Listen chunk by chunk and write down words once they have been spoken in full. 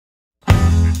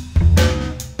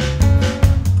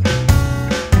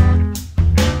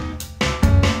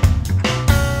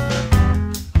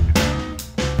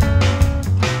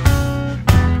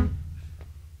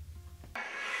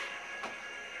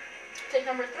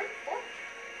3, 4.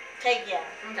 Take yeah.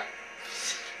 Okay.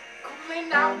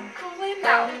 Cooling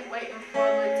out, waiting for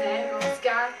ladangles.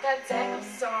 Got that dangle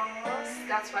sauce,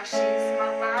 that's why she's my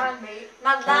linemate.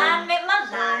 My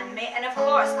linemate, and of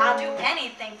course I'll do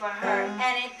anything for her.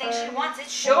 Anything she wants,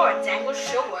 it's sure, dangle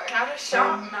sure. Got a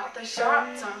sharp mouth, a sharp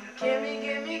tongue.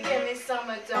 Gimme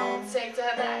some, don't take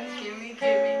that back. Gimme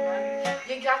none.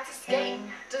 You got to skate,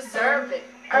 deserve it,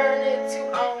 earn it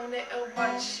to own it. Or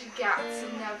what you got to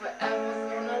never ever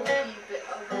gonna leave it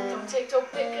alone. Don't take no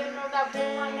picking on that blue,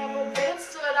 I never been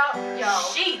stood up, yo.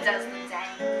 She does the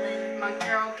dangling. My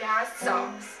girl got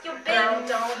sauce. Your Girl baby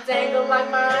don't dangle like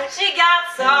mine. She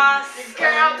got sauce.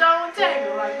 Girl don't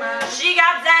dangle like mine. She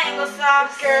got dangle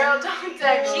sauce. Girl don't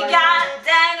dangle She like got mine.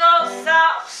 dangle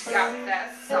sauce. She got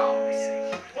that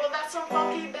sauce. Well, that's some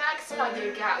funky backspot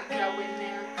you got going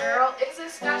there, girl. Is it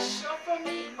special for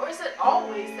me, or is it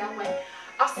always that way?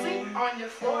 I'll sleep on your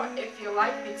floor if you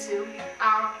like me to.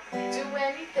 I'll do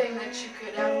anything that you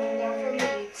could ever want from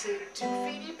me to. 2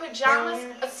 feety pajamas,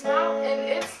 a smile, and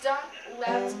it's done.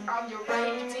 Left on your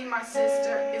right, D, my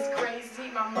sister is crazy.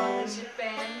 My mother's your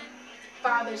fan,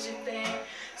 father's your thing.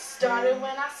 Started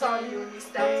when I saw you and we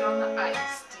stepped on the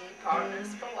ice. D,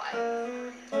 partners for life.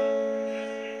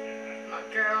 My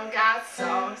girl got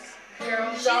sauce.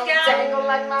 Girl don't dangle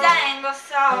like mine. Dangle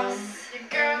sauce. Your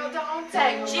girl don't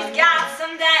dangle She's like got mine.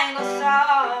 some dangle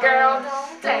sauce. Girl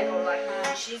don't dangle like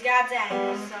mine. She's got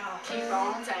dangle sauce. Keep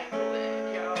on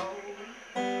dangling, yo.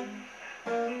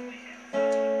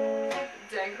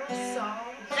 Dangle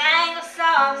sauce. Dangle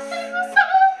sauce. Dangle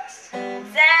sauce.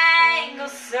 Dangle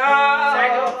sauce.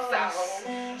 Dangle sauce.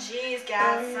 She's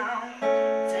got some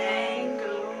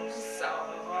dangle sauce.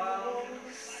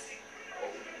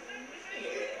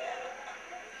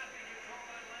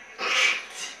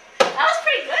 That was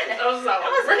pretty good. That was so.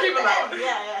 We're keeping that one.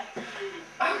 Yeah.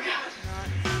 Oh god.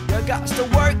 You got to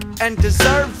work and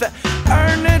deserve it,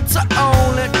 earn it to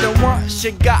own it. The once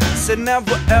you got, so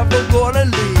never ever gonna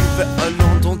leave it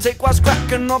alone. Don't take what's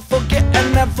cracking or forget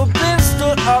and never been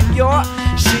stood up.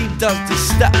 She does the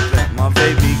stepping. My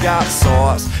baby got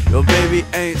sauce. Your baby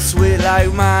ain't sweet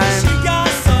like mine. She got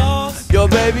sauce. Your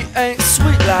baby ain't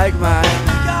sweet like mine.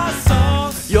 She got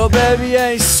sauce. Your baby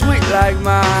ain't sweet like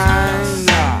mine.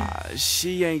 Nah,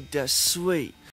 she ain't that sweet.